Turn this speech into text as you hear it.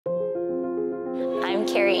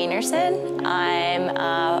Einarson. I'm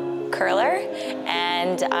a curler,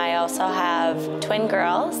 and I also have twin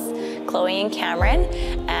girls, Chloe and Cameron,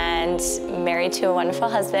 and married to a wonderful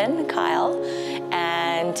husband, Kyle,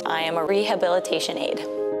 and I am a rehabilitation aide.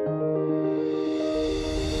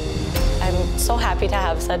 I'm so happy to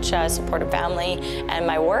have such a supportive family and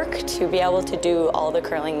my work to be able to do all the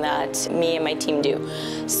curling that me and my team do.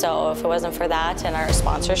 So if it wasn't for that and our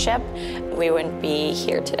sponsorship, we wouldn't be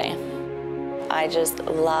here today. I just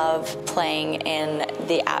love playing in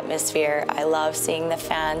the atmosphere. I love seeing the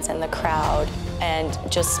fans and the crowd and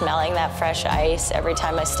just smelling that fresh ice every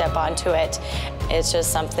time I step onto it. It's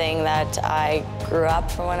just something that I grew up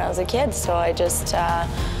from when I was a kid, so I just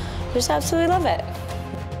absolutely love it.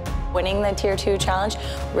 Winning the Tier 2 challenge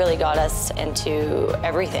really got us into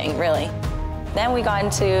everything, really. Then we got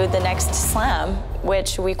into the next slam,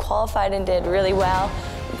 which we qualified and did really well.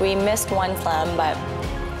 We missed one slam, but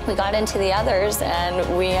we got into the others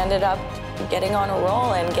and we ended up getting on a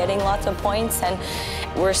roll and getting lots of points, and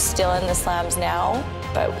we're still in the slams now.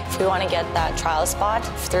 But if we want to get that trial spot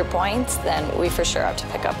through points, then we for sure have to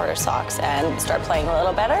pick up our socks and start playing a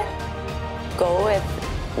little better. Go with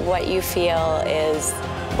what you feel is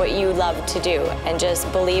what you love to do, and just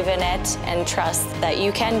believe in it and trust that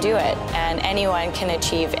you can do it, and anyone can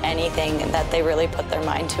achieve anything that they really put their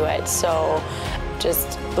mind to it. So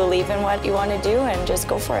just believe in what you want to do and just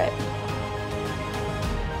go for it.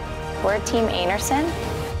 We're Team Einarson,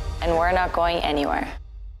 and we're not going anywhere.